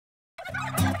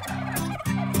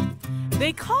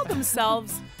They call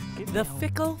themselves the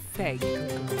Fickle Fig.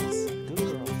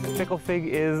 Fickle Fig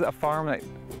is a farm that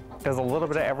does a little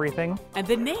bit of everything. And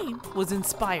the name was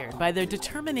inspired by their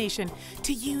determination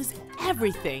to use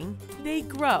everything they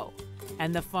grow.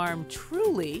 And the farm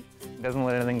truly Doesn't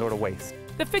let anything go to waste.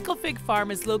 The Fickle Fig farm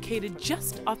is located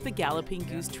just off the Galloping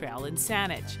Goose Trail in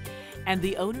Saanich. And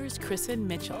the owners, Chris and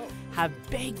Mitchell, have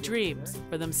big dreams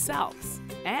for themselves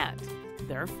and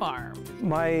their farm.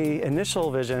 My initial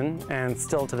vision, and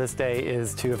still to this day,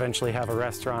 is to eventually have a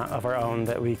restaurant of our own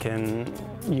that we can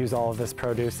use all of this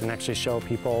produce and actually show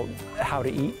people how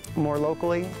to eat more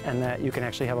locally, and that you can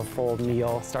actually have a full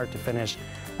meal, start to finish,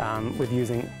 with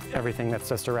using everything that's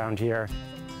just around here.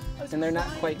 And they're not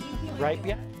quite ripe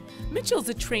yet. Mitchell's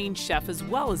a trained chef as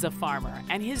well as a farmer,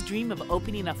 and his dream of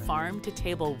opening a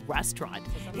farm-to-table restaurant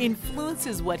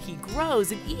influences what he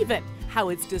grows and even how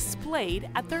it's displayed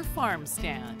at their farm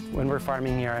stand. When we're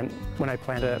farming here, and when I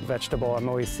plant a vegetable, I'm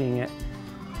always seeing it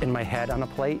in my head on a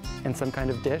plate in some kind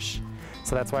of dish.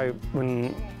 So that's why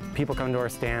when people come to our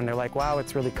stand, they're like, wow,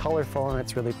 it's really colorful and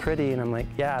it's really pretty. And I'm like,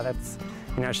 yeah, that's,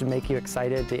 it should make you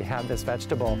excited to have this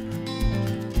vegetable.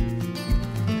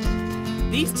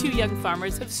 These two young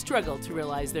farmers have struggled to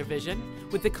realize their vision.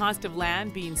 With the cost of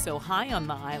land being so high on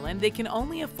the island, they can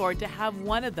only afford to have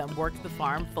one of them work the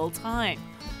farm full-time.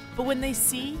 But when they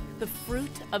see the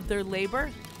fruit of their labor,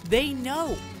 they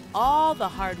know all the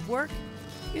hard work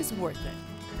is worth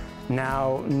it.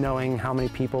 Now, knowing how many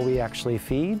people we actually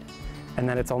feed, and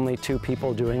that it's only 2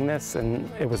 people doing this, and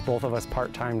it was both of us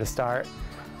part-time to start,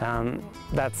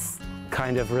 that's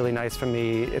kind of really nice for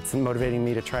me. It's motivating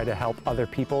me to try to help other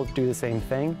people do the same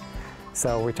thing.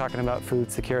 So we're talking about food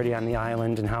security on the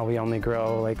island and how we only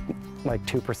grow like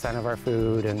 2% of our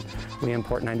food and we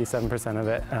import 97% of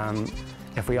it.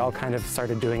 If we all kind of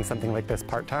started doing something like this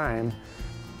part-time,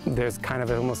 there's kind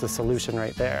of almost a solution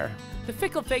right there. The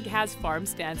Fickle Fig has farm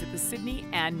stands at the Sydney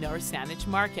and North Saanich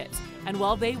markets. And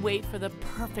while they wait for the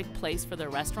perfect place for their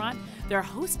restaurant, they're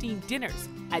hosting dinners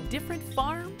at different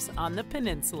farms on the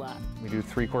peninsula. We do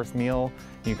 3-course meal.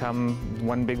 You come,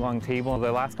 one big long table.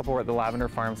 The last couple were at the lavender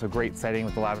farm, so great setting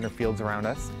with the lavender fields around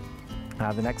us.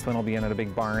 The next one will be in at a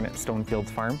big barn at Stonefields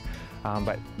Farm.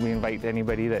 But we invite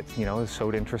anybody that has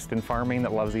showed interest in farming,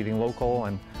 that loves eating local,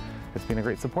 and it's been a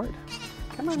great support.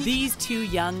 These two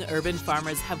young urban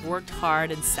farmers have worked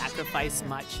hard and sacrificed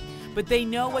much, but they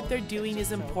know what they're doing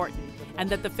is important, and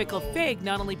that the Fickle Fig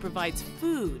not only provides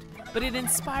food, but it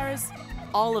inspires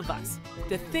all of us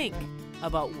to think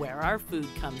about where our food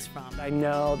comes from. I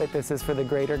know that this is for the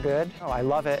greater good. Oh, I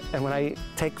love it, and when I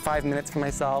take 5 minutes for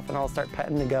myself and I'll start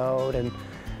petting the goat and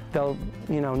they'll,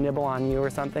 nibble on you or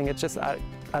something, it's just, I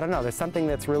don't know, there's something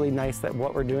that's really nice that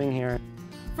what we're doing here.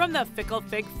 From the Fickle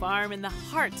Fig Farm in the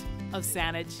heart of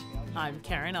Saanich, I'm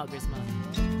Karen Elgersma.